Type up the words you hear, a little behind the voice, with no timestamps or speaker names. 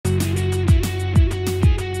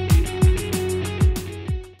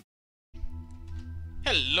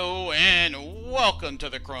Hello and welcome to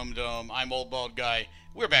the Chrome Dome. I'm Old Bald Guy.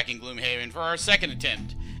 We're back in Gloomhaven for our second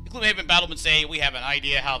attempt. In Gloomhaven Battlements A, we have an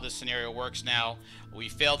idea how this scenario works now. We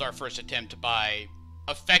failed our first attempt by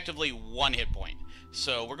effectively 1 hit point.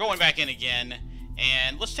 So we're going back in again,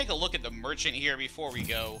 and let's take a look at the merchant here before we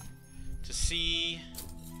go to see.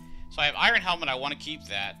 So I have Iron Helmet, I want to keep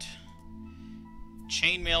that.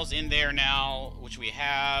 Chainmail's in there now, which we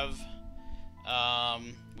have.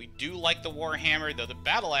 We do like the Warhammer, though the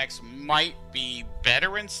Battle Axe might be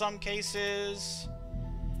better in some cases.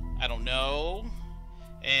 I don't know.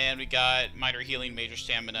 And we got minor healing, major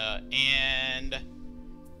stamina, and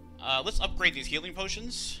let's upgrade these healing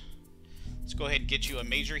potions. Let's go ahead and get you a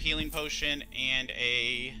major healing potion and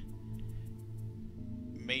a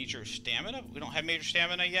major stamina. We don't have major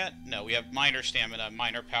stamina yet? No, we have minor stamina,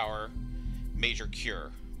 minor power, major cure,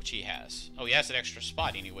 which he has. Oh, he has an extra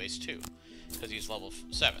spot anyways, too, because he's level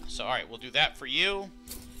 7. So, alright, we'll do that for you.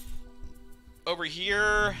 Over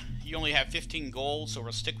here, you only have 15 gold, so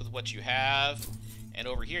we'll stick with what you have. And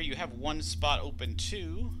over here, you have 1 spot open,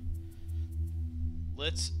 too.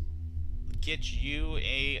 Let's get you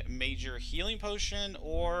a major healing potion,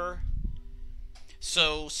 or...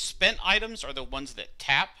 So, spent items are the ones that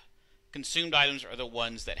tap. Consumed items are the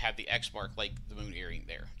ones that have the X mark, like the moon earring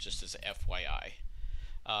there, just as a FYI.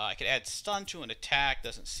 I could add stun to an attack.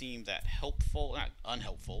 Doesn't seem that helpful. Not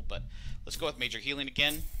unhelpful, but let's go with major healing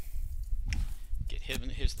again. Get him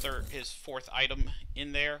his 4th item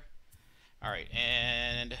in there. Alright,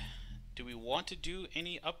 and do we want to do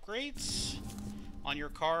any upgrades on your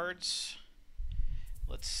cards?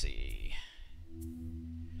 Let's see.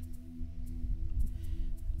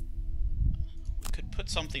 We could put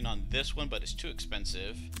something on this one, but it's too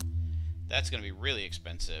expensive. That's going to be really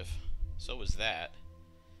expensive. So is that.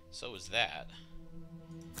 So is that.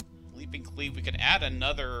 Leaping Cleave, we could add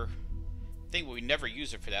another thing, but we never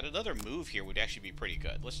use it for that. Another move here would actually be pretty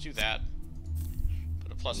good. Let's do that.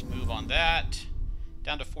 Put a plus move on that.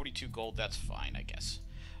 Down to 42 gold, that's fine, I guess.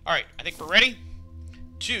 Alright, I think we're ready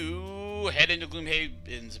to head into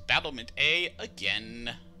Gloomhaven's Battlement A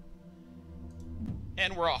again.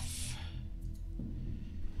 And we're off.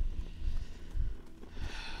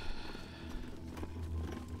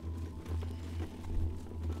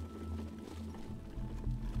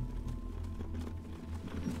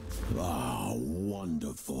 Ah,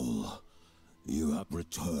 wonderful. You have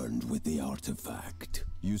returned with the artifact.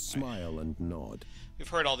 You smile and nod. We've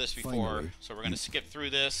heard all this before, Finally. so we're going to skip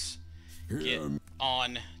through this. Get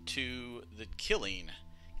on to the killing.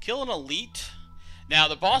 Kill an elite. Now,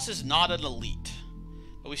 the boss is not an elite,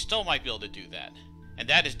 but we still might be able to do that. And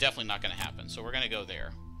that is definitely not going to happen, so we're going to go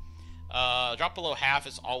there. Drop below half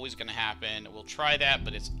is always going to happen. We'll try that,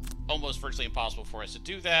 but it's almost virtually impossible for us to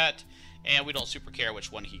do that. And we don't super care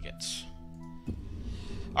which one he gets.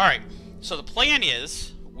 Alright, so the plan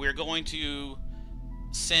is we're going to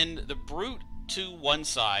send the Brute to one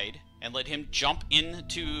side and let him jump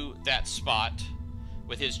into that spot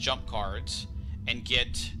with his jump cards and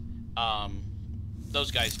get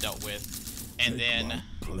those guys dealt with. And then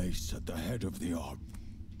place at the head of the arm.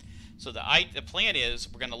 So the plan is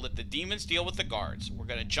we're going to let the demons deal with the guards. We're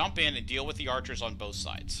going to jump in and deal with the archers on both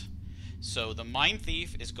sides. So the Mind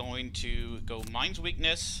Thief is going to go Mind's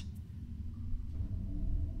Weakness.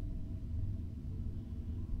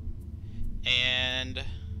 And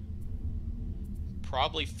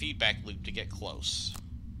probably Feedback Loop to get close.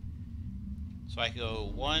 So I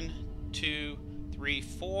go 1, 2, 3,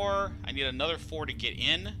 4. I need another 4 to get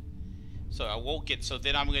in. So I won't get, so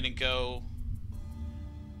then I'm going to go,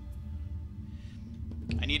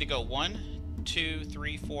 I need to go 1, 2,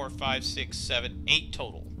 3, 4, 5, 6, 7, 8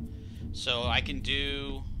 total. So I can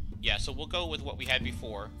do, yeah, so we'll go with what we had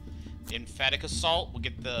before. Emphatic Assault, we'll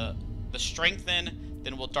get the Strengthen,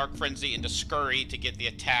 then we'll Dark Frenzy into Scurry to get the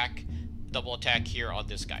attack, double attack here on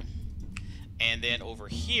this guy. And then over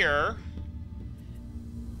here,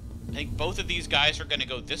 I think both of these guys are going to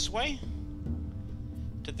go this way,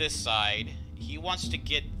 to this side. He wants to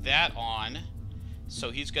get that on,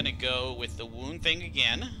 so he's going to go with the Wound thing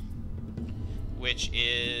again, which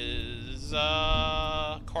is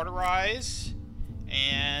Cauterize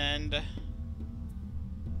and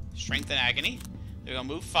Strength and Agony. They're going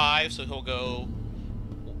to move 5, so he'll go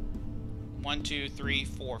 1, 2, 3,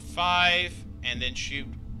 4, 5, and then shoot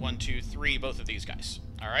 1, 2, 3, both of these guys.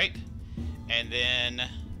 Alright? And then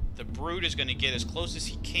the Brute is going to get as close as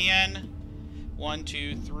he can. 1,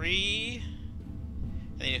 2, 3.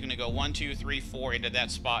 And then he's going to go 1, 2, 3, 4 into that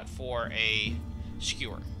spot for a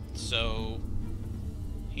Skewer. So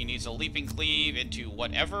he needs a Leaping Cleave into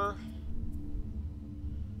whatever.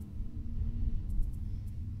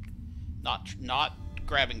 Not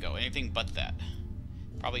grab and go. Anything but that.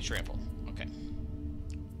 Probably trample. Okay.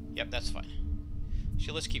 Yep, that's fine.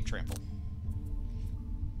 So let's keep trample.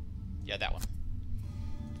 Yeah, that one.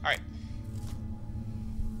 Alright.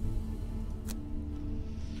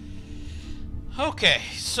 Okay,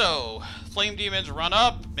 so flame demons run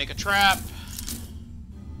up, make a trap.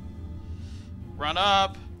 Run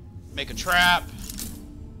up, make a trap.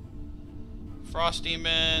 Frost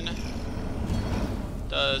demon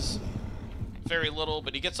does very little,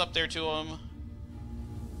 but he gets up there to him.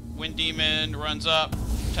 Wind demon runs up,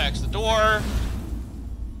 attacks the door.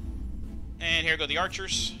 And here go the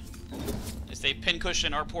archers as they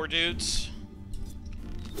pincushion our poor dudes.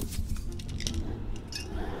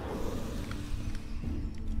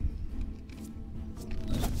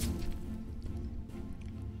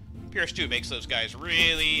 Pierce 2 makes those guys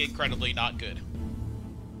really incredibly not good.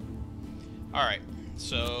 Alright,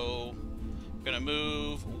 so I'm gonna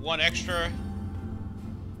move one extra.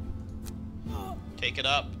 Take it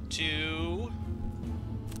up to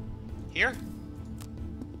here.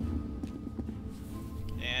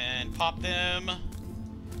 And pop them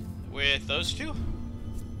with those two.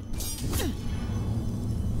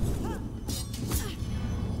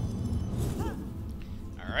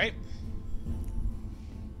 Alright.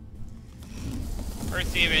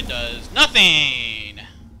 Earth Demon does nothing!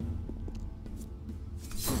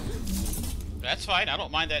 That's fine, I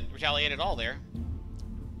don't mind that retaliate at all there.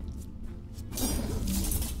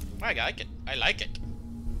 I like it. I like it.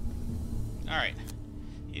 Alright.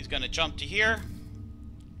 He's gonna jump to here.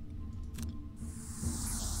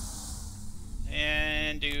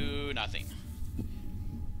 And do nothing.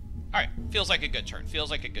 Alright, feels like a good turn.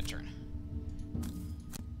 Feels like a good turn.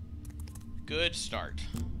 Good start.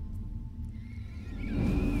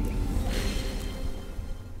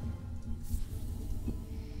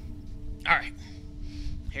 Alright.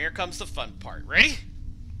 Here comes the fun part. Ready?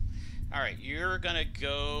 Alright, you're gonna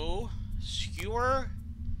go skewer,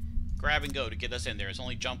 grab and go to get us in there. It's the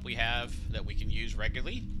only jump we have that we can use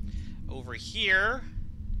regularly. Over here,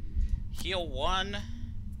 heal 1,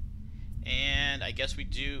 and I guess we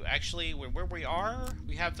do, actually, where we are,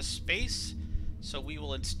 we have the space, so we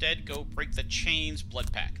will instead go break the chains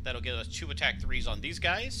blood pack. That'll give us 2 attack 3s on these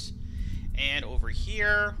guys. And over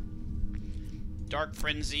here, Dark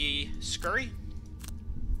Frenzy Scurry.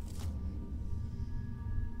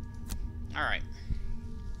 Alright.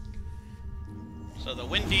 So the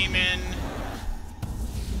Wind Demon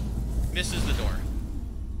misses the door.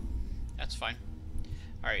 That's fine.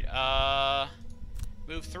 Alright,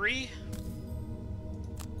 move 3.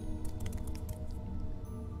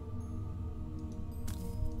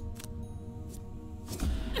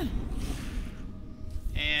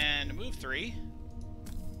 And move 3.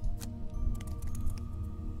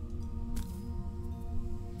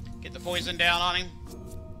 Get the poison down on him.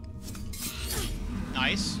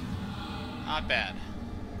 Nice. Not bad.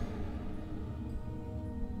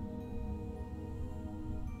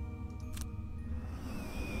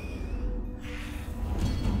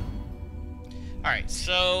 Alright,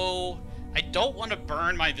 so I don't want to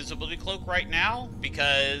burn my invisibility cloak right now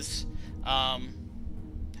because, how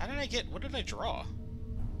did I get, what did I draw?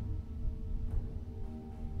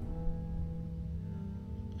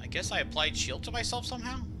 I guess I applied shield to myself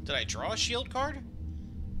somehow? Did I draw a shield card?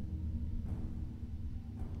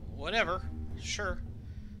 Whatever. Sure.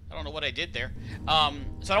 I don't know what I did there. So I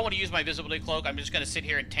don't want to use my visibility cloak. I'm just going to sit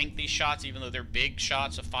here and tank these shots, even though they're big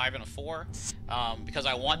shots, a 5 and a 4. Because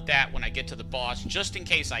I want that when I get to the boss, just in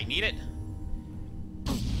case I need it.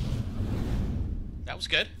 That was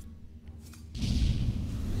good.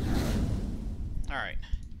 Alright.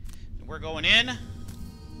 We're going in.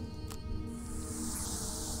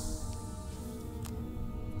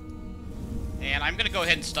 And I'm going to go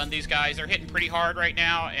ahead and stun these guys. They're hitting pretty hard right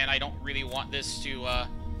now, and I don't really want this to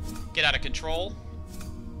get out of control.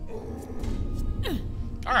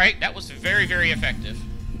 Alright, that was very, very effective.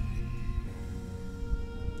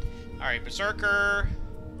 Alright, Berserker.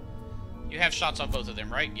 You have shots on both of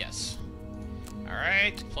them, right? Yes.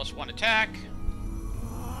 Alright, +1 attack.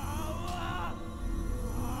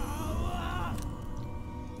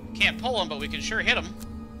 Can't pull him, but we can sure hit him.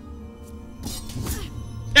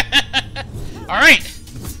 Alright.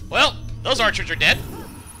 Well, those archers are dead.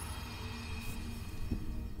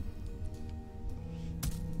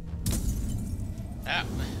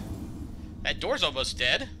 That door's almost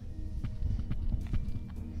dead.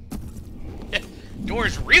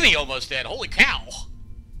 Door's really almost dead. Holy cow.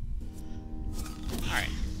 Alright.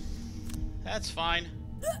 That's fine.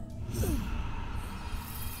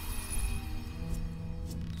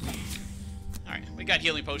 Alright, we got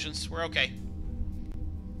healing potions. We're okay.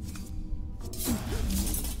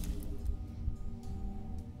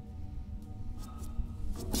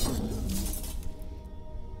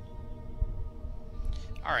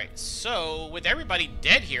 So, with everybody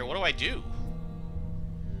dead here, what do I do?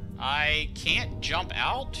 I can't jump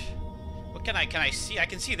out? What can I see? I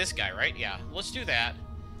can see this guy, right? Yeah, let's do that.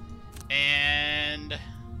 And...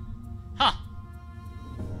 Huh.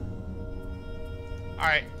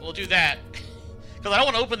 Alright, we'll do that. Because I don't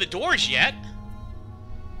want to open the doors yet.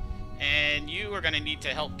 And you are going to need to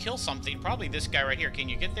help kill something. Probably this guy right here. Can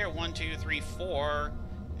you get there? 1, 2, 3, 4.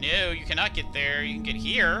 No, you cannot get there. You can get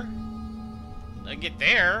here. I can get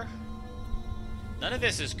there. None of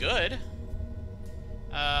this is good.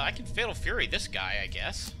 I can Fatal Fury this guy, I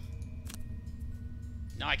guess.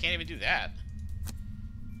 No, I can't even do that.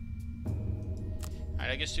 Alright,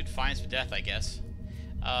 I guess do Defiance of Death, I guess.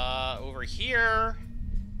 Over here,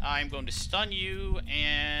 I'm going to stun you,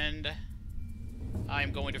 and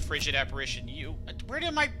I'm going to Frigid Apparition you. Where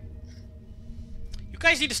did my... You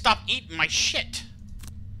guys need to stop eating my shit.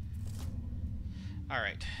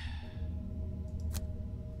 Alright.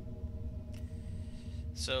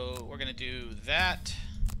 So, we're going to do that.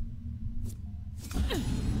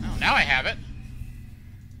 Oh, now I have it.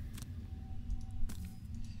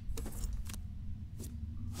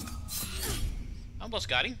 Almost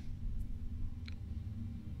got him.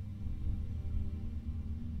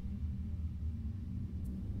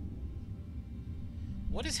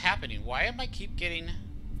 What is happening? Why am I keep getting...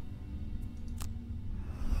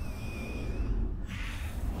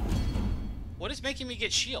 What is making me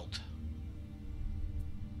get shield?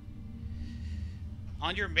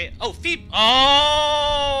 On your oh,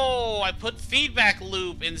 oh! I put feedback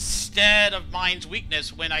loop instead of Mind's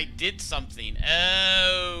Weakness when I did something.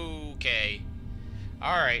 Okay.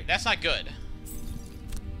 Alright, that's not good.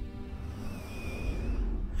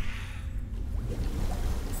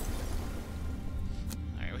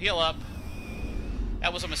 Alright, we'll heal up.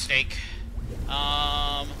 That was a mistake.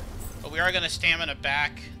 But we are going to stamina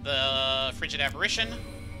back the Frigid Apparition.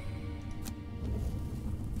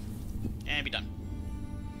 And be done.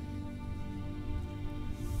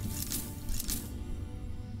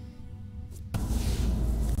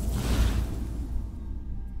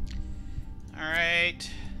 Alright,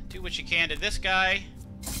 do what you can to this guy.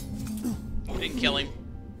 You didn't kill him.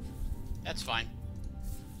 That's fine.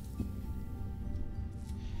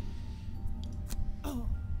 Alright,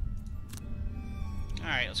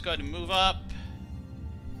 let's go ahead and move up.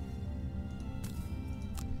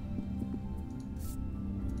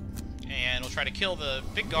 And we'll try to kill the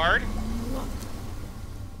big guard. I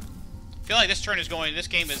feel like this turn is going, this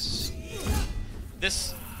game is...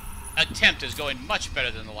 This attempt is going much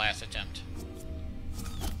better than the last attempt.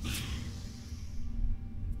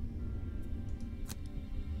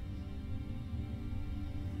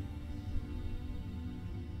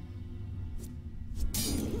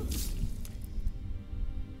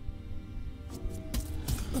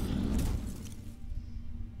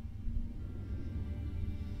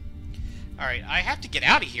 Alright, I have to get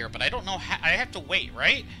out of here, but I don't know how... I have to wait,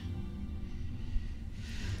 right?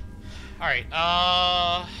 Alright,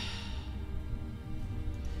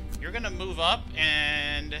 you're gonna move up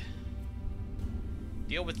and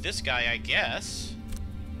deal with this guy, I guess.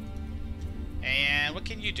 And what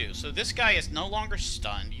can you do? So this guy is no longer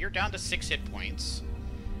stunned. You're down to 6 hit points.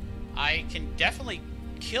 I can definitely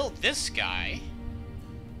kill this guy.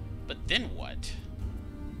 But then what?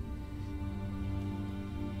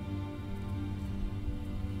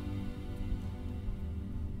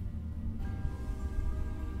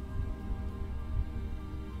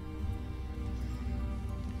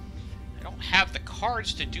 Have the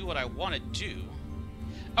cards to do what I want to do.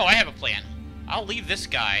 Oh, I have a plan. I'll leave this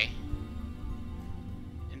guy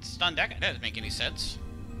and stun that guy. That doesn't make any sense.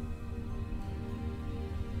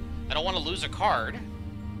 I don't want to lose a card.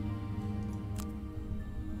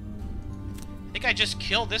 I think I just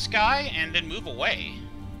kill this guy and then move away.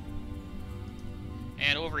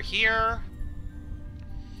 And over here,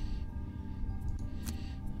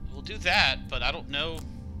 we'll do that, but I don't know.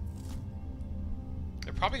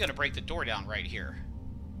 They're probably going to break the door down right here.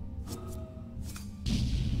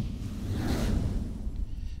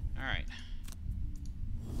 Alright.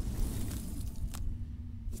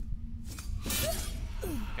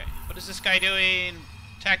 Okay, what is this guy doing?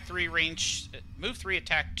 Attack 3, range... Move 3,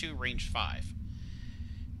 attack 2, range 5.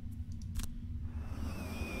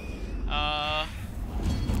 I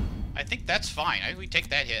think that's fine. We take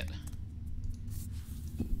that hit.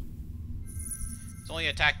 Only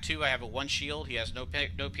attack 2, I have a 1 shield, he has no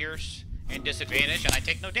pierce, and disadvantage, and I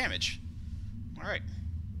take no damage. Alright.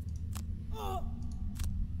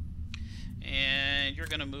 And you're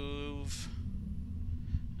gonna move...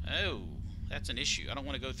 Oh, that's an issue. I don't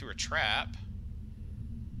want to go through a trap.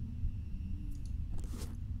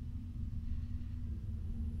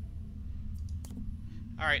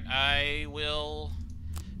 Alright, I will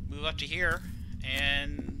move up to here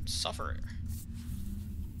and suffer.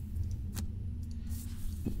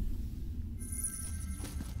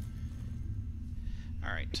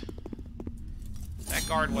 Alright. That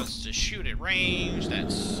guard wants to shoot at range.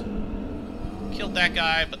 That's killed that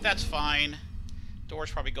guy, but that's fine.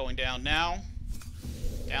 Door's probably going down now.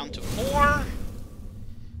 Down to 4.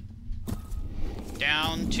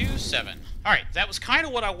 Down to 7. Alright, that was kind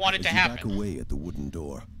of what I wanted to happen. Back away at the wooden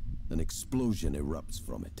door. An explosion erupts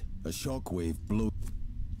from it. A shockwave blows.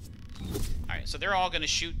 Alright, so they're all going to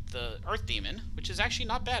shoot the Earth Demon, which is actually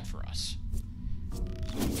not bad for us.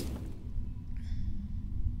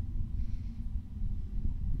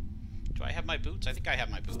 Do I have my boots? I think I have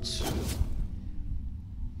my boots.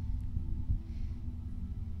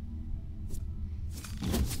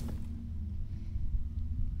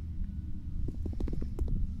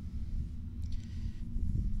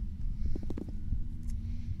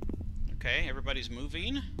 Okay, everybody's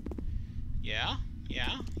moving. Yeah.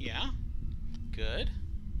 Good.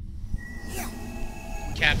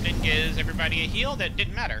 Captain gives everybody a heal. That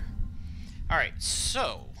didn't matter. Alright,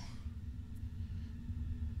 so...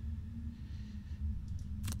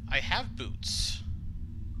 I have boots.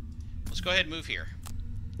 Let's go ahead and move here.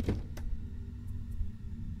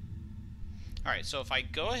 Alright, so if I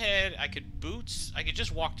go ahead, I could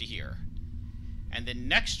just walk to here. And then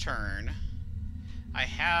next turn, I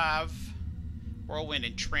have Whirlwind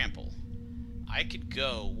and Trample. I could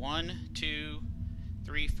go 1, 2,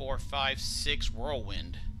 3, 4, 5, 6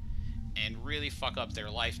 Whirlwind and really fuck up their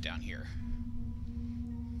life down here.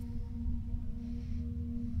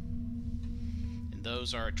 And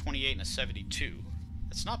those are a 28 and a 72.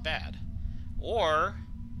 That's not bad. Or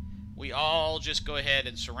we all just go ahead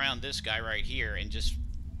and surround this guy right here and just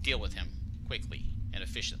deal with him quickly and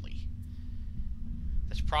efficiently.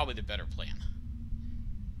 That's probably the better plan.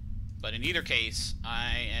 But in either case,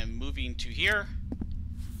 I am moving to here,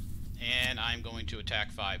 and I'm going to attack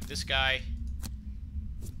 5 this guy.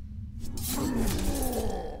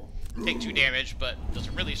 Take 2 damage, but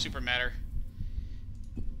doesn't really super matter.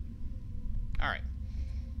 Alright.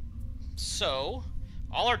 So,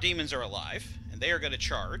 all our demons are alive, and they are going to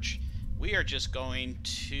charge. We are just going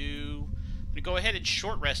to go ahead and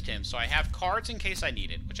short rest him, so I have cards in case I need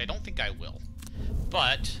it, which I don't think I will.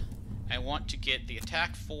 But I want to get the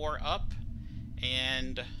attack 4 up,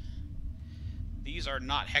 and these are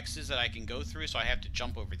not hexes that I can go through, so I have to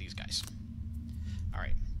jump over these guys.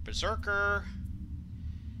 Alright, Berserker.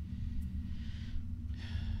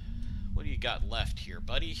 What do you got left here,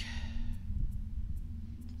 buddy?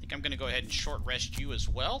 I think I'm going to go ahead and short rest you as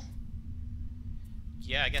well.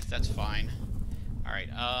 Yeah, I guess that's fine. Alright,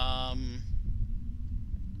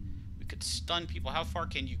 we could stun people. How far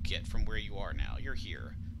can you get from where you are now? You're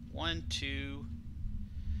here. 1, 2,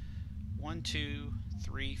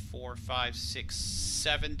 3, 4, 5, 6,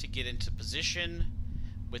 7 to get into position.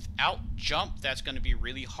 Without jump, that's going to be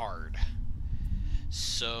really hard.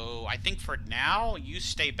 So I think for now, you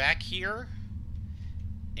stay back here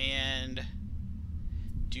and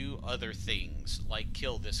do other things, like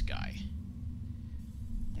kill this guy.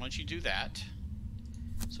 Why don't you do that?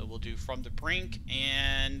 So we'll do from the brink,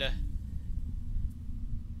 and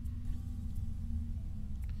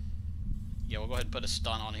yeah, we'll go ahead and put a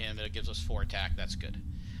stun on him. It gives us 4 attack. That's good.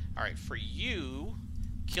 Alright, for you,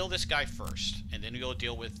 kill this guy first, and then we'll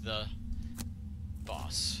deal with the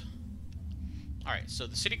boss. Alright, so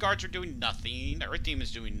the city guards are doing nothing. The Earth Demon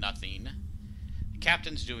is doing nothing. The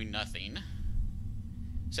Captain's doing nothing,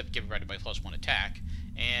 except give everybody +1 attack.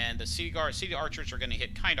 And the city archers are going to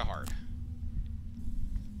hit kind of hard.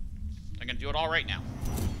 I'm going to do it all right now.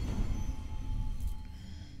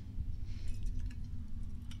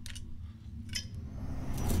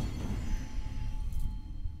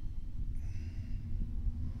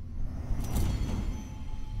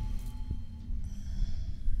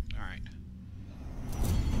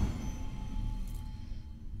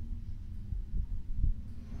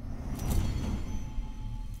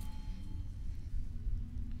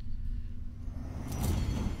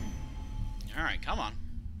 Alright, come on.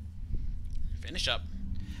 Finish up.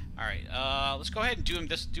 Alright, let's go ahead and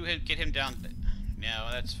get him down. No,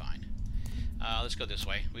 that's fine. Let's go this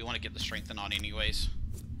way. We want to get the strengthen on anyways.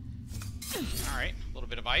 Alright, a little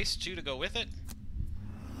bit of ice, too, to go with it.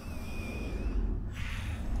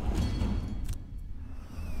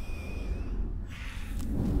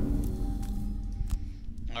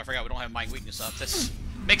 Oh, I forgot we don't have mind weakness up. This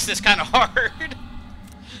makes this kind of hard.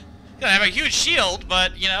 Gonna have a huge shield,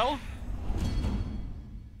 but, you know.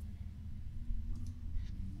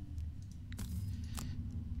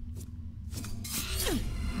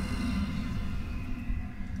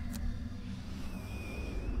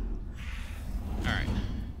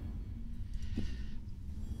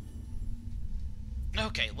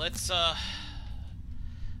 Okay, let's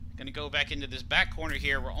gonna go back into this back corner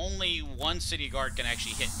here where only one city guard can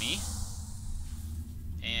actually hit me.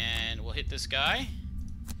 And we'll hit this guy.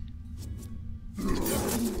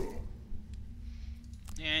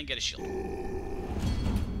 And get a shield.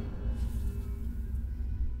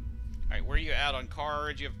 Alright, where are you at on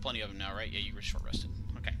cards? You have plenty of them now, right? Yeah, you were short rested.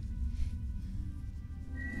 Okay.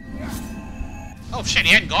 Oh shit,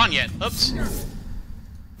 he hadn't gone yet. Oops.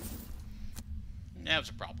 That was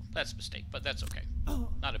a problem. That's a mistake, but that's okay.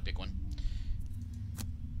 Not a big one.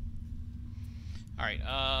 Alright,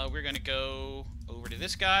 we're gonna go over to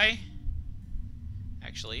this guy.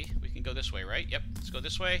 Actually, we can go this way, right? Yep, let's go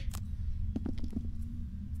this way.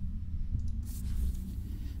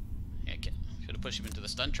 Yeah, should have pushed him into the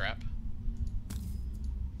stun trap.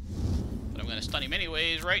 But I'm gonna stun him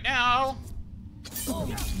anyways right now.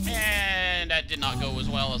 And that did not go as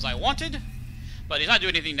well as I wanted. But he's not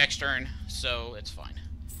doing anything next turn, so it's fine.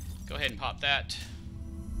 Go ahead and pop that.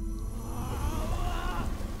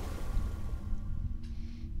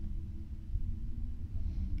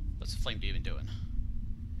 What's the Flame Demon doing?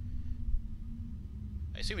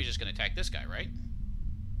 I assume he's just going to attack this guy, right?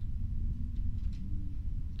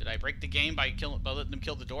 Did I break the game by letting them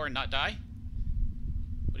kill the door and not die?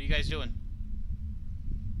 What are you guys doing?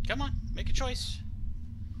 Come on, make a choice.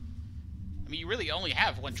 I mean, you really only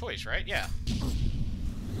have one choice, right? Yeah.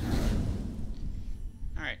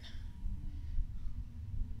 Alright.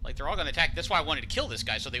 Like, they're all going to attack. That's why I wanted to kill this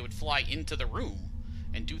guy, so they would fly into the room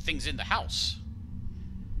and do things in the house.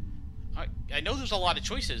 I know there's a lot of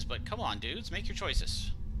choices, but come on, dudes. Make your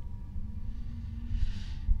choices.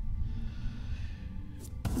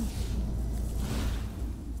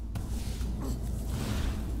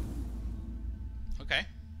 Okay.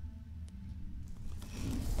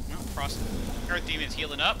 Well, Frost Earth Demon's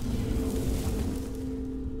healing up.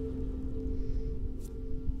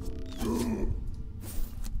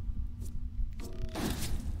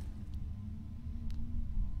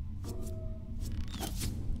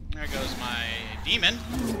 There goes my demon.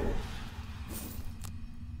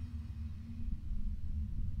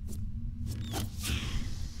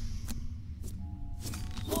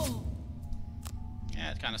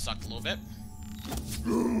 Yeah, it kind of sucked a little bit.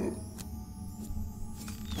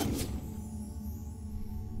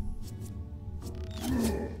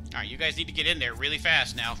 Alright, you guys need to get in there really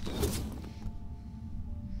fast now.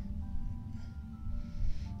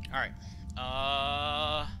 Alright.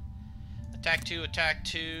 Attack 2, attack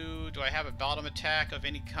 2. Do I have a bottom attack of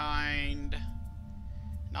any kind?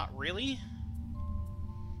 Not really.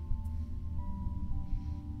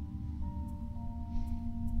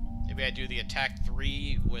 Maybe I do the attack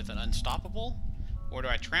 3 with an unstoppable? Or do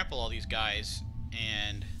I trample all these guys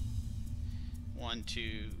and 1, 2...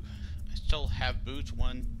 I still have boots,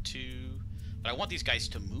 1, 2... But I want these guys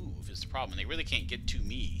to move is the problem. They really can't get to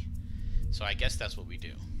me. So I guess that's what we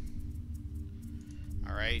do.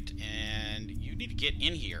 Alright, and you need to get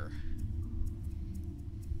in here.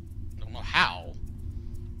 I don't know how.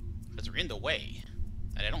 Because they're in the way.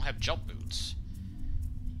 And I don't have jump boots.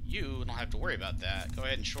 You don't have to worry about that. Go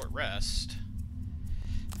ahead and short rest.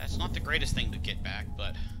 That's not the greatest thing to get back,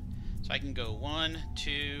 but... So I can go 1,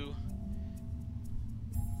 2,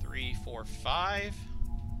 3, 4, 5.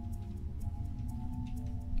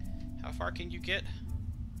 How far can you get?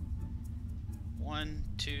 1,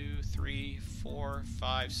 2, 3, 4,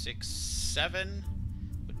 5, 6, 7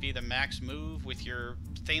 would be the max move with your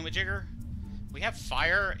thingamajigger. We have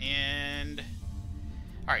fire and...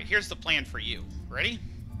 Alright, here's the plan for you. Ready?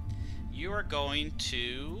 You are going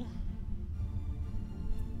to...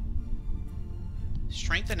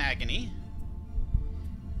 Strength and Agony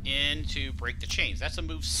into Break the Chains. That's a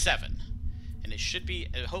move 7. And it should be...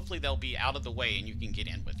 Hopefully they'll be out of the way and you can get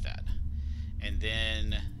in with that. And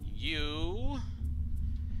then you...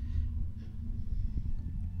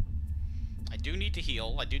 I do need to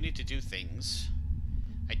heal. I do need to do things.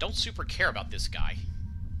 I don't super care about this guy.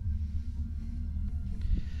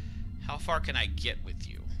 How far can I get with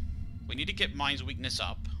you? We need to get Mind's Weakness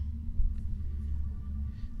up.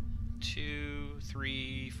 2,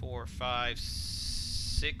 3, 4, 5,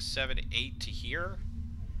 6, 7, 8 to here.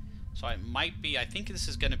 So it might be... I think this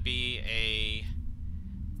is going to be a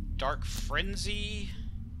Dark Frenzy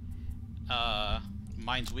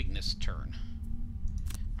Mind's Weakness turn.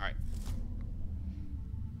 Alright.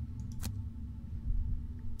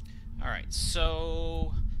 Alright,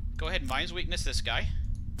 so... Go ahead and Mind's Weakness this guy.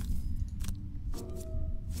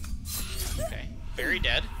 Okay, very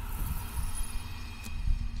dead.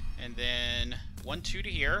 And then 1, 2 to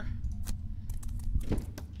here.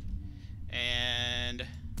 And...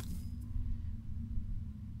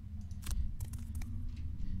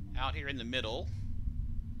 out here in the middle.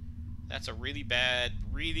 That's a really bad,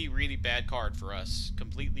 really bad card for us.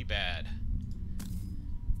 Completely bad.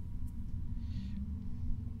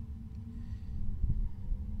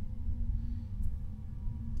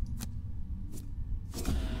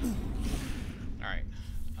 Alright.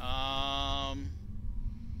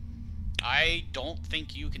 I don't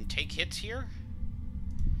think you can take hits here.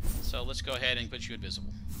 So let's go ahead and put you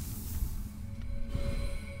invisible.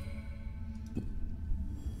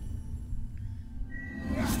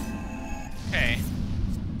 Okay.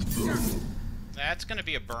 That's gonna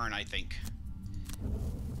be a burn, I think.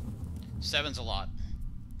 7's a lot.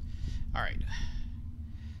 Alright.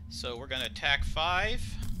 So we're gonna attack 5.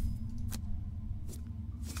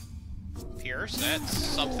 Pierce, that's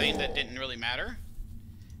something that didn't really matter.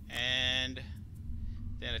 And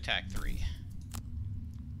then attack 3.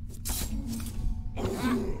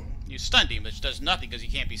 You stunned him, which does nothing because he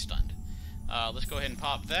can't be stunned. Let's go ahead and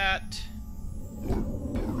pop that.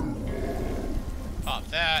 Pop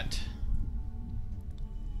that.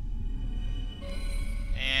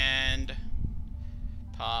 And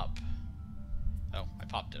pop. Oh, I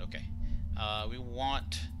popped it, okay. We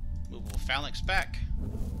want movable phalanx back.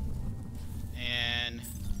 And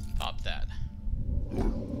pop that.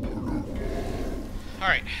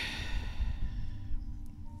 Alright.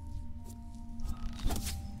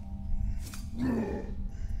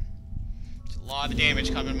 It's a lot of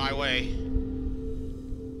damage coming my way.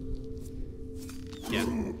 Yeah.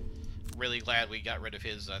 Really glad we got rid of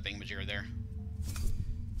his thingamajigger there.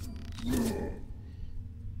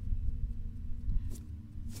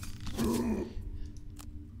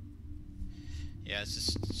 Yeah,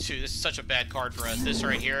 this is such a bad card for us. This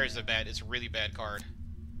right here is it's a really bad card.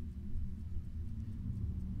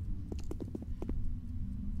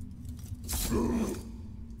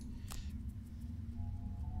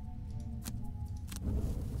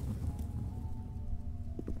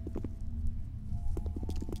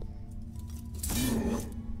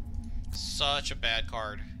 Such a bad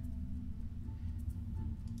card.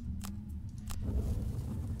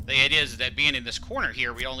 The idea is that being in this corner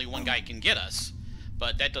here, only one guy can get us.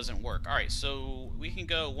 But that doesn't work. Alright, so we can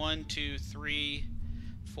go 1, 2, 3,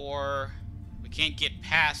 4. We can't get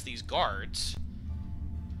past these guards.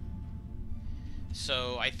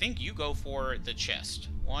 So I think you go for the chest.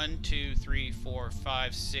 1, 2, 3, 4,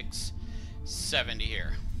 5, 6, 7 to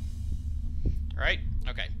here. Alright?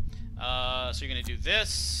 Okay. So you're going to do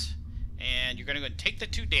this. And you're going to go and take the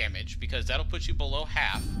 2 damage, because that'll put you below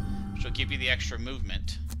half, which will give you the extra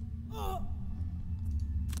movement.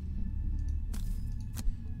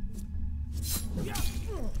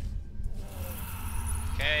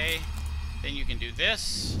 Okay. Then you can do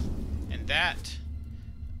this, and that.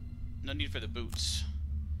 No need for the boots.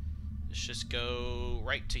 Let's just go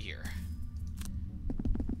right to here.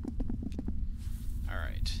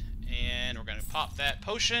 Alright. And we're going to pop that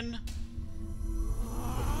potion.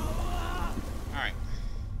 Alright.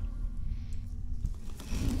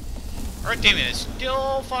 Earth Demon is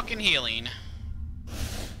still fucking healing.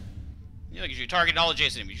 Look at you, target all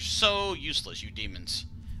adjacent enemies. You're so useless, you demons.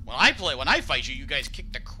 When I fight you, you guys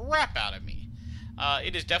kick the crap out of me.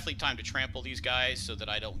 It is definitely time to trample these guys so that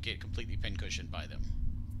I don't get completely pincushioned by them.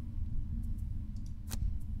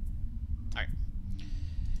 Alright.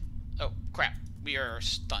 Oh, crap. We are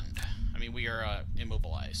stunned. I mean, we are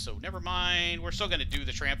immobilized. So, never mind. We're still going to do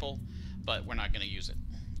the trample, but we're not going to use it.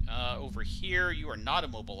 Over here, you are not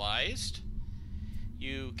immobilized.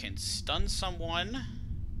 You can stun someone.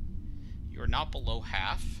 You are not below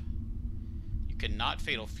half. You cannot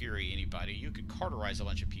Fatal Fury anybody. You could cauterize a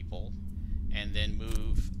bunch of people and then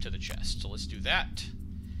move to the chest. So let's do that.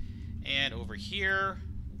 And over here,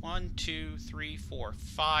 1, 2, 3, 4,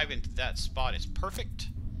 5 into that spot is perfect.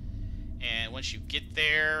 And once you get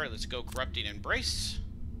there, let's go Corrupting Embrace.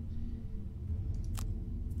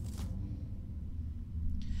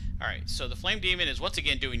 Alright, so the Flame Demon is once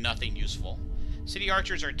again doing nothing useful. City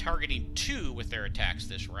Archers are targeting 2 with their attacks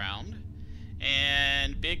this round.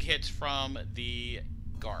 And big hits from the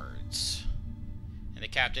guards. And the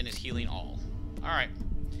captain is healing all. Alright.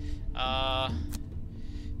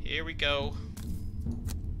 Here we go.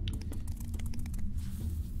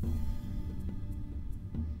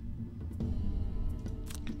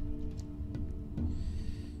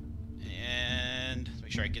 And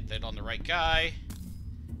make sure I get that on the right guy.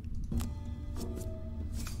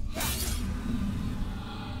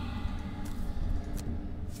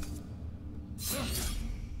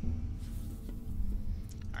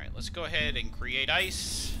 Alright, let's go ahead and create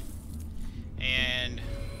ice and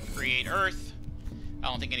create earth. I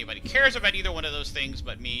don't think anybody cares about either one of those things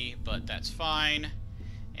but me, but that's fine.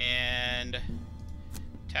 And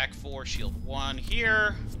Attack 4, shield 1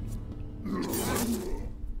 here.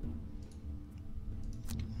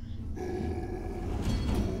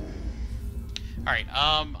 Alright,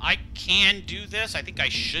 I can do this. I think I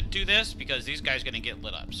should do this because these guys are going to get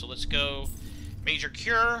lit up. So let's go Major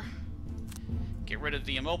Cure. Get rid of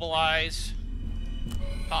the Immobilize.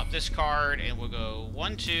 Pop this card, and we'll go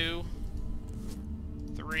 1, 2,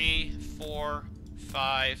 3, 4,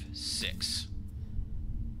 5, 6.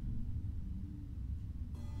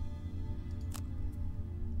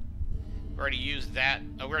 We already used that.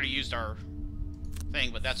 We already used our thing,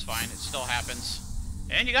 but that's fine. It still happens.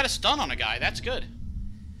 And you got a stun on a guy. That's good.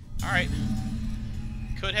 Alright.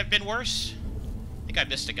 Could have been worse. I think I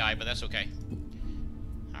missed a guy, but that's okay.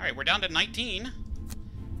 Alright, we're down to 19.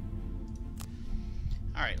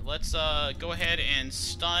 Alright, let's go ahead and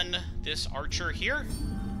stun this archer here.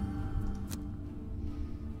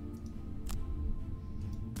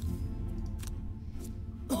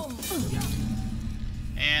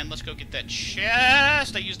 And let's go get that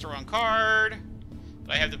chest. I used the wrong card.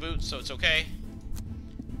 But I have the boots, so it's okay.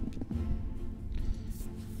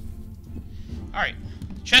 Alright.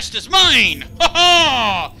 Chest is mine! Ha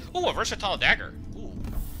ha! Ooh, a versatile dagger. Ooh.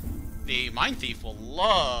 The Mind Thief will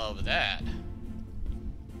love that.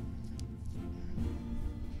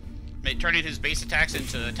 Turning his base attacks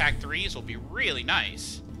into attack 3s will be really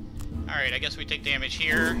nice. Alright, I guess we take damage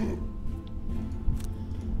here.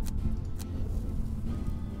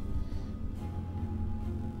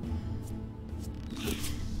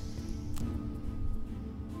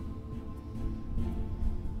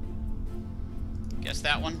 Guess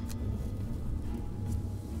that one.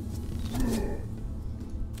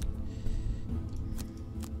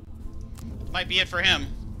 Might be it for him.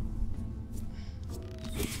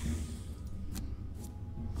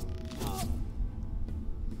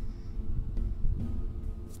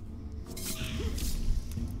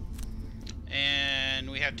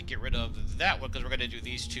 And we have to get rid of that one because we're going to do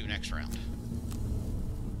these two next round.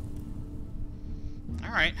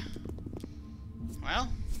 Alright. Well,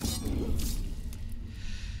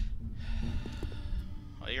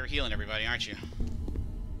 you're healing everybody, aren't you?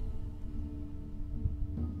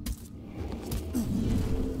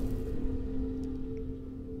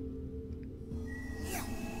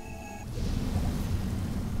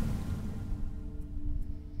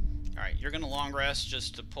 Alright, you're going to long rest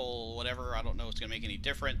just to pull whatever. I don't know if it's going to make any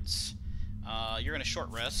difference. You're going to short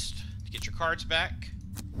rest to get your cards back.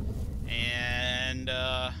 And,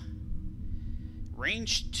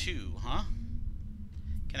 range 2, huh?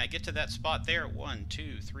 Can I get to that spot there? 1,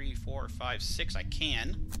 2, 3, 4, 5, 6. I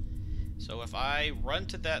can. So if I run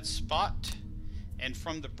to that spot, and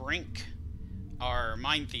from the brink, our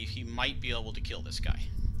Mind Thief, he might be able to kill this guy.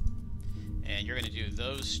 And you're going to do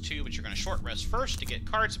those two, but you're going to short rest first to get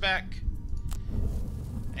cards back.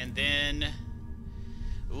 And then...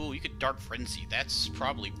 Ooh, you could Dark Frenzy. That's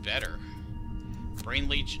probably better. Brain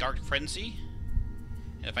Leech, Dark Frenzy.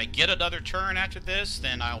 And if I get another turn after this,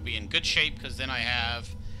 then I'll be in good shape, because then I have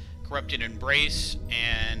Corrupted Embrace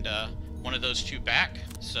and one of those two back.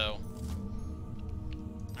 So,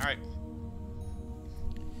 alright.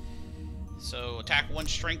 So, attack 1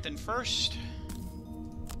 strengthen first.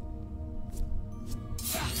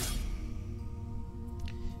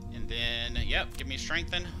 And then, yep, give me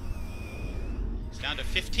strengthen. It's down to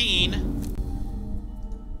 15.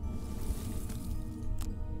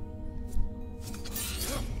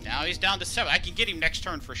 Now he's down to 7. I can get him next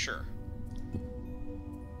turn for sure.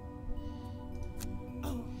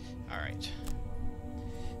 Alright.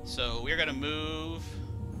 So we're going to move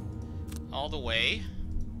all the way.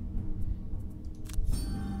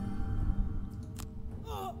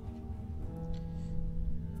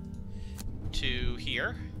 To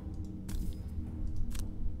here.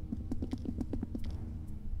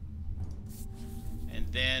 And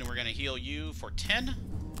then we're going to heal you for 10.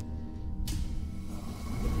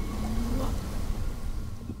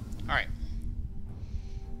 Alright.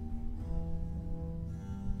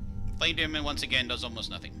 Flame Demon once again does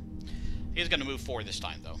almost nothing. He is going to move 4 this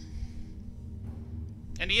time, though.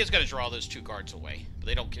 And he is going to draw those 2 cards away. But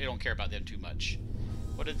they don't care about them too much.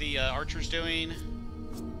 What are the archers doing?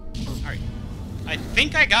 Alright. I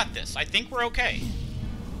think I got this. I think we're okay.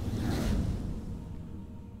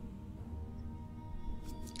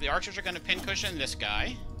 The archers are going to pincushion this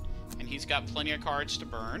guy. And he's got plenty of cards to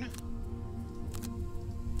burn.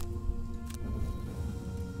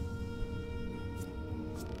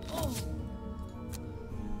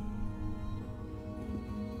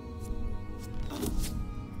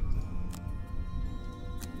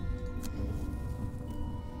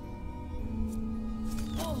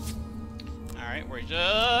 We're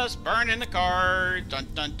just burning the cards. Dun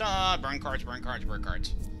dun dun. Burn cards, burn cards, burn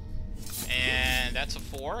cards. And that's a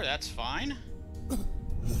 4. That's fine.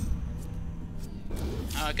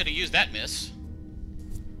 I could have used that miss.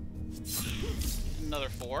 Another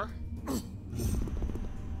 4.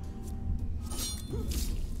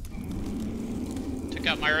 Took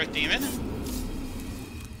out my Earth Demon.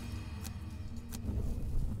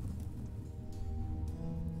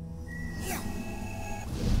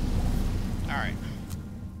 Alright.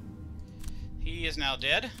 He is now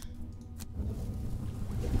dead.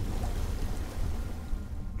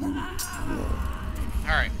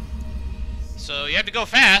 Alright. So you have to go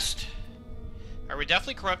fast. Are we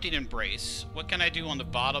definitely corrupting Embrace? What can I do on the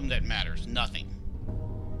bottom that matters? Nothing.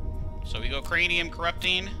 So we go Cranium,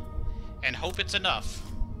 Corrupting, and hope it's enough.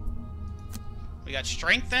 We got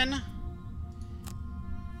Strengthen.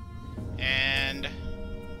 And...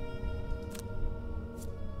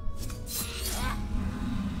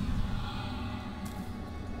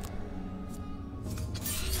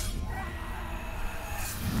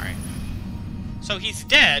 Alright. So he's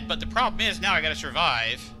dead, but the problem is now I gotta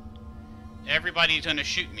survive. Everybody's gonna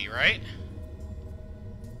shoot me, right?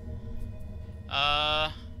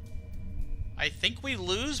 I think we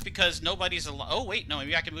lose because nobody's alive. Oh, wait, no,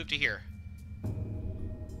 maybe I can move to here.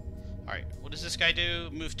 Alright, what does this guy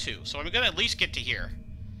do? Move 2. So I'm gonna at least get to here.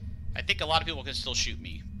 I think a lot of people can still shoot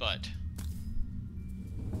me, but...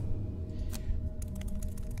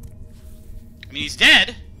 I mean, he's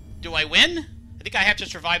dead. Do I win? I think I have to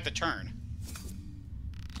survive the turn.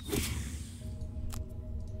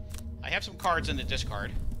 I have some cards in the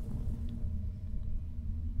discard.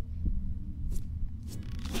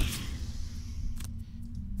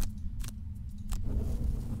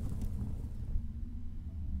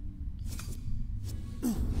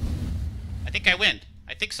 I think I win.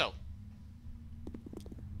 I think so.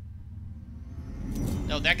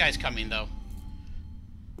 No, that guy's coming, though.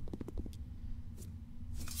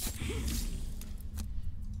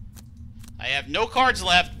 I have no cards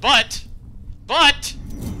left, but...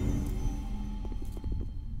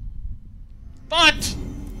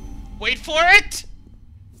 Wait for it!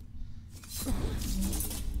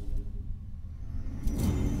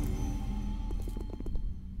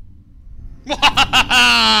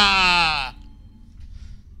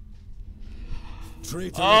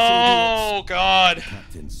 Traitorous Oh, idiots. God. The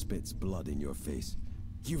captain spits blood in your face.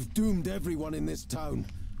 You've doomed everyone in this town.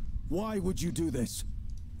 Why would you do this?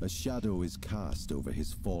 A shadow is cast over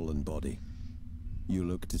his fallen body. You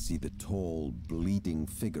look to see the tall, bleeding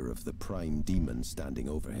figure of the prime demon standing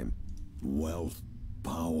over him. Wealth,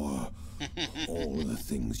 power, all the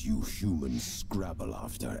things you humans scrabble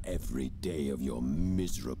after every day of your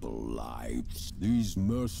miserable lives. These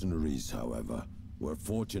mercenaries, however, were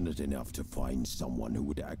fortunate enough to find someone who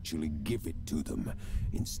would actually give it to them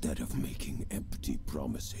instead of making empty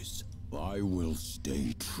promises. I will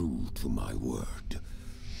stay true to my word.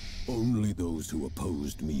 Only those who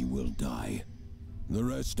opposed me will die. The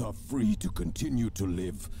rest are free to continue to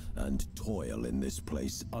live and toil in this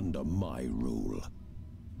place under my rule.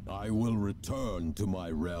 I will return to my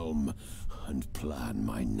realm and plan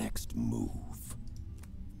my next move.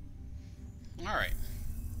 Alright.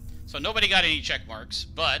 So nobody got any check marks,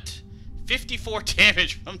 but 54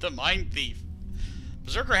 damage from the Mind Thief.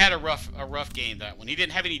 Berserker had a rough game, that one. He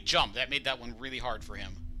didn't have any jump. That made that one really hard for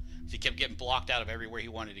him. He kept getting blocked out of everywhere he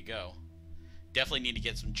wanted to go. Definitely need to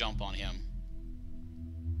get some jump on him.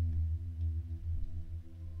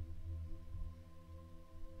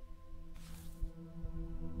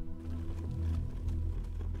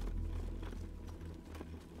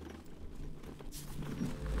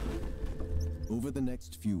 Over the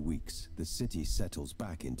next few weeks, the city settles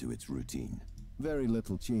back into its routine. Very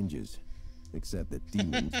little changes, except that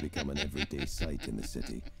demons become an everyday sight in the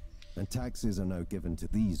city, and taxes are now given to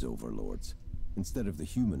these overlords, instead of the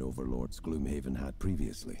human overlords Gloomhaven had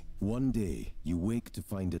previously. One day, you wake to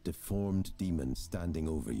find a deformed demon standing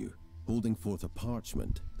over you, holding forth a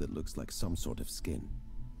parchment that looks like some sort of skin.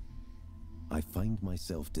 I find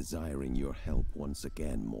myself desiring your help once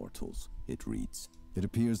again, mortals, it reads. It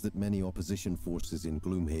appears that many opposition forces in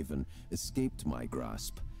Gloomhaven escaped my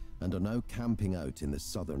grasp and are now camping out in the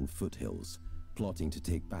southern foothills, plotting to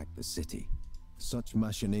take back the city. Such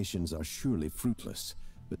machinations are surely fruitless,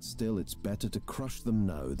 but still it's better to crush them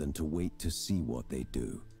now than to wait to see what they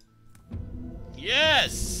do.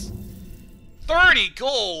 Yes! 30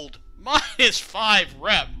 gold! -5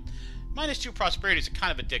 rep. -2 prosperity is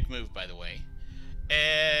kind of a dick move, by the way.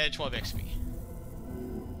 And 12 XP.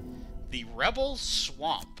 The Rebel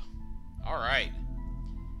Swamp. Alright.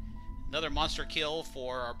 Another monster kill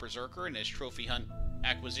for our Berserker in his trophy hunt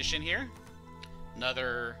acquisition here.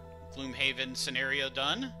 Another Gloomhaven scenario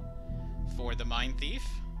done for the Mine Thief.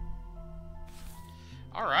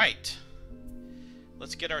 Alright.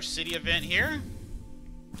 Let's get our city event here.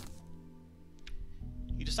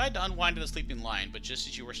 You decide to unwind to the sleeping lion, but just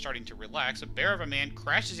as you were starting to relax, a bear of a man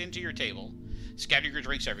crashes into your table, scattering your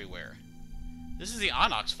drinks everywhere. This is the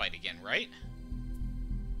Onyx fight again, right?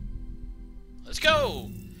 Let's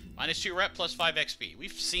go! -2 rep plus 5 XP.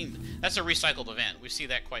 We've seen... That's a recycled event. We've seen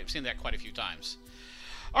that quite a few times.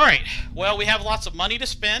 Alright, well, we have lots of money to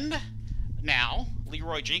spend now.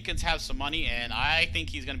 Leroy Jenkins has some money, and I think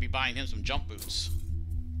he's going to be buying him some jump boots.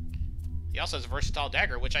 He also has a versatile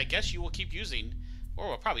dagger, which I guess you will keep using. Or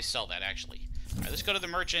we'll probably sell that, actually. Alright, let's go to the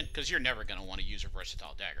merchant, because you're never going to want to use a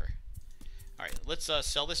versatile dagger. Alright, let's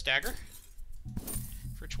sell this dagger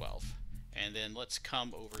for 12. And then let's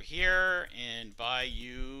come over here and buy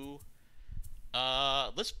you...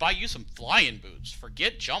 let's buy you some flying boots.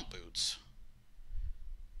 Forget jump boots.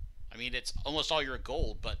 I mean, it's almost all your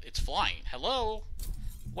gold, but it's flying. Hello?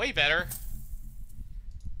 Way better.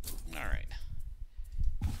 Alright.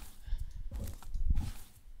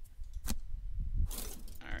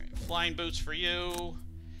 Alright, flying boots for you.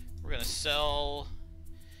 We're going to sell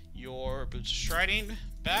your boots of striding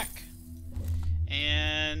back.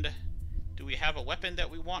 And do we have a weapon that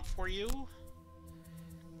we want for you?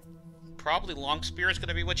 Probably long spear is going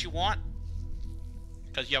to be what you want,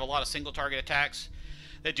 because you have a lot of single target attacks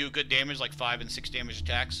that do good damage, like 5 and 6 damage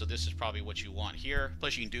attacks, so this is probably what you want here.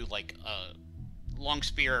 Plus you can do like a long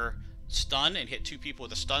spear stun and hit 2 people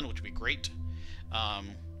with a stun, which would be great.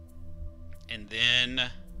 And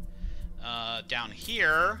then down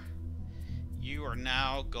here you are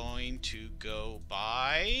now going to go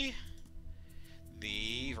buy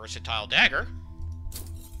the versatile dagger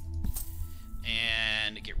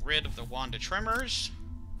and get rid of the wand of tremors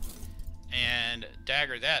and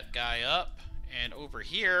dagger that guy up. And over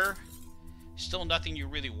here, still nothing you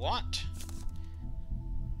really want.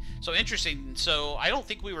 So interesting. So I don't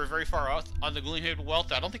think we were very far off on the Gloomhaven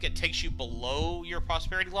wealth. I don't think it takes you below your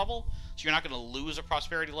prosperity level, so you're not going to lose a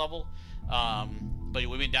prosperity level. But we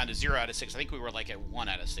went down to 0 out of 6. I think we were like at 1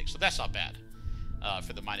 out of 6, so that's not bad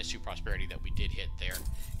for the -2 prosperity that we did hit there.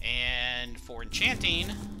 And for enchanting,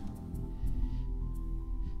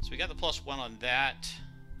 so we got the +1 on that.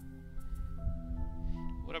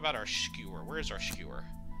 What about our skewer? Where's our skewer?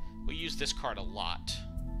 We use this card a lot.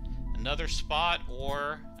 Another spot,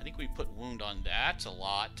 or I think we put wound on that a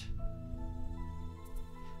lot.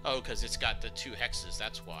 Oh, because it's got the 2 hexes,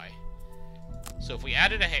 that's why. So if we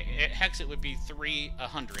added a hex, it would be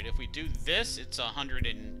 100. If we do this, it's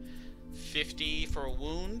 150 for a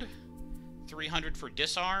wound, 300 for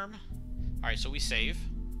disarm. Alright, so we save.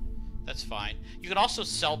 That's fine. You can also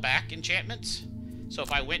sell back enchantments. So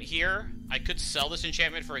if I went here, I could sell this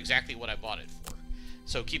enchantment for exactly what I bought it for.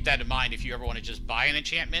 So keep that in mind if you ever want to just buy an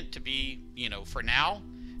enchantment to be, you know, for now.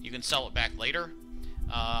 You can sell it back later.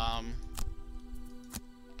 I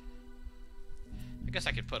guess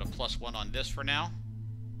I could put a +1 on this for now.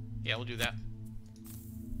 Yeah, we'll do that.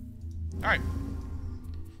 Alright.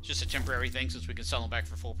 It's just a temporary thing since we can sell them back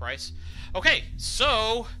for full price. Okay,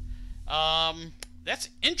 so that's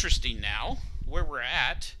interesting now, where we're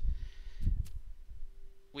at.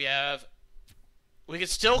 We can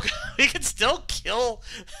still kill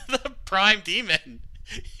the Prime Demon.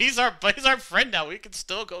 He's our friend now. We can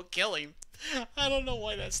still go kill him. I don't know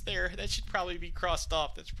why that's there. That should probably be crossed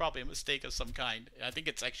off. That's probably a mistake of some kind. I think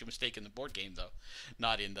it's actually a mistake in the board game though,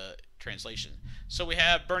 not in the translation. So we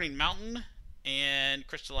have Burning Mountain and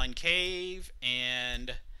Crystalline Cave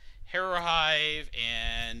and Harrow Hive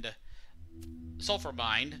and Sulfur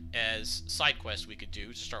Mine as side quests we could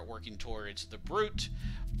do to start working towards the Brute.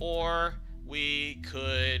 Or we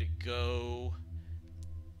could go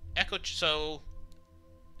Echo. So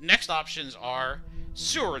next options are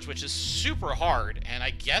Sewers, which is super hard, and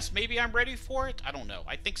I guess maybe I'm ready for it. I don't know.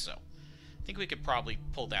 I think so. I think we could probably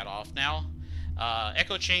pull that off now.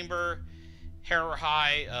 Echo Chamber, Harrow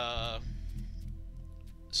High.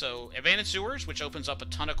 So Abandoned Sewers, which opens up a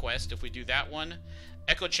ton of quests if we do that one.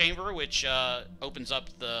 Echo Chamber, which opens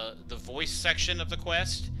up the voice section of the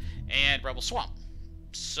quest, and Rebel Swamp.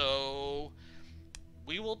 So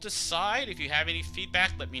we will decide. If you have any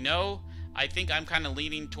feedback, let me know. I think I'm kind of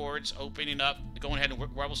leaning towards opening up, going ahead and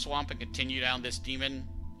Rebel Swamp and continue down this demon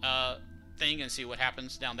thing and see what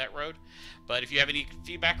happens down that road. But if you have any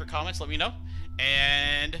feedback or comments, let me know.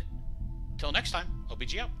 And until next time,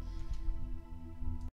 OBG out.